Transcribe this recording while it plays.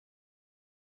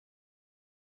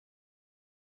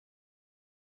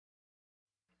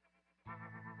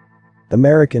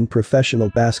American professional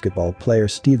basketball player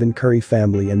Stephen Curry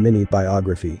family and mini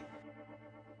biography.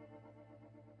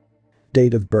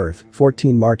 Date of birth,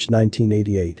 14 March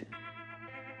 1988.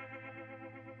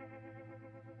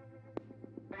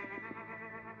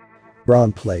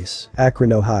 Bron Place,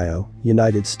 Akron, Ohio,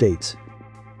 United States.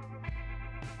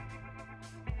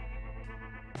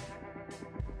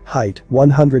 Height,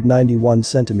 191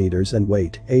 centimeters and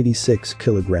weight, 86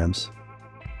 kilograms.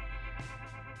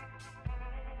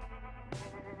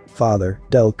 Father,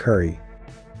 Dell Curry.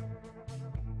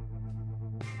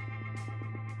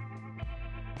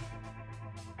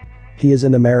 He is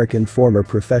an American former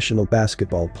professional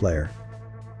basketball player.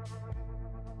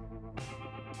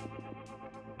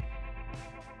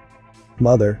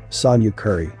 Mother, Sonya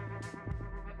Curry.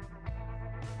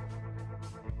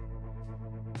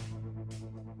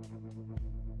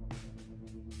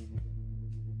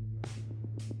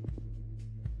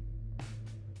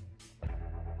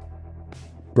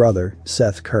 Brother,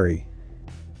 Seth Curry.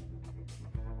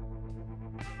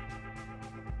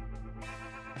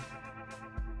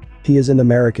 He is an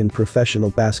American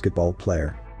professional basketball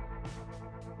player.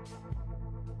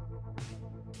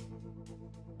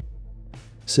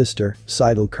 Sister,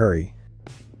 Sydel Curry.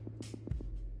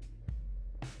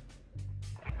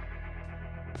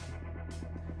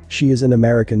 She is an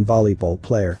American volleyball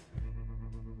player.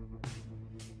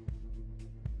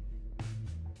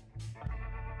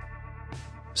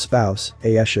 Spouse,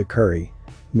 Ayesha Curry.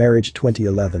 Marriage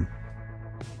 2011.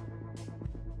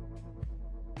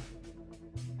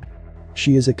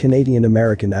 She is a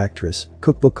Canadian-American actress,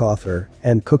 cookbook author,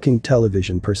 and cooking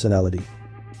television personality.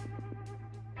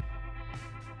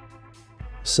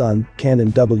 Son,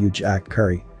 Canon W. Jack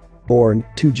Curry. Born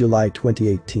 2 July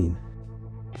 2018.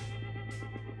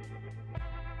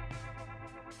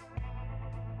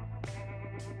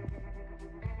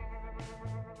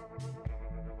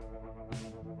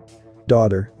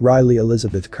 Daughter, Riley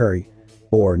Elizabeth Curry.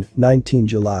 Born 19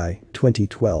 July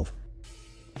 2012.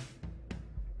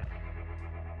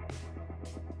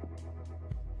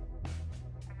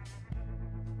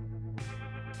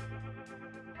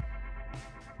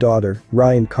 Daughter,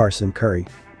 Ryan Carson Curry.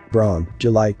 Bron,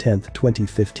 July 10,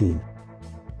 2015.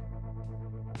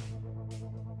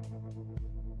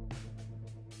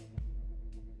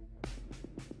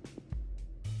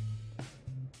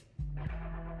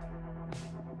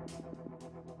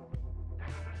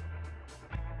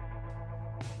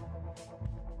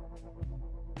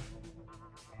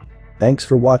 Thanks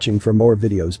for watching. For more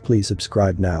videos, please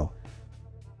subscribe now.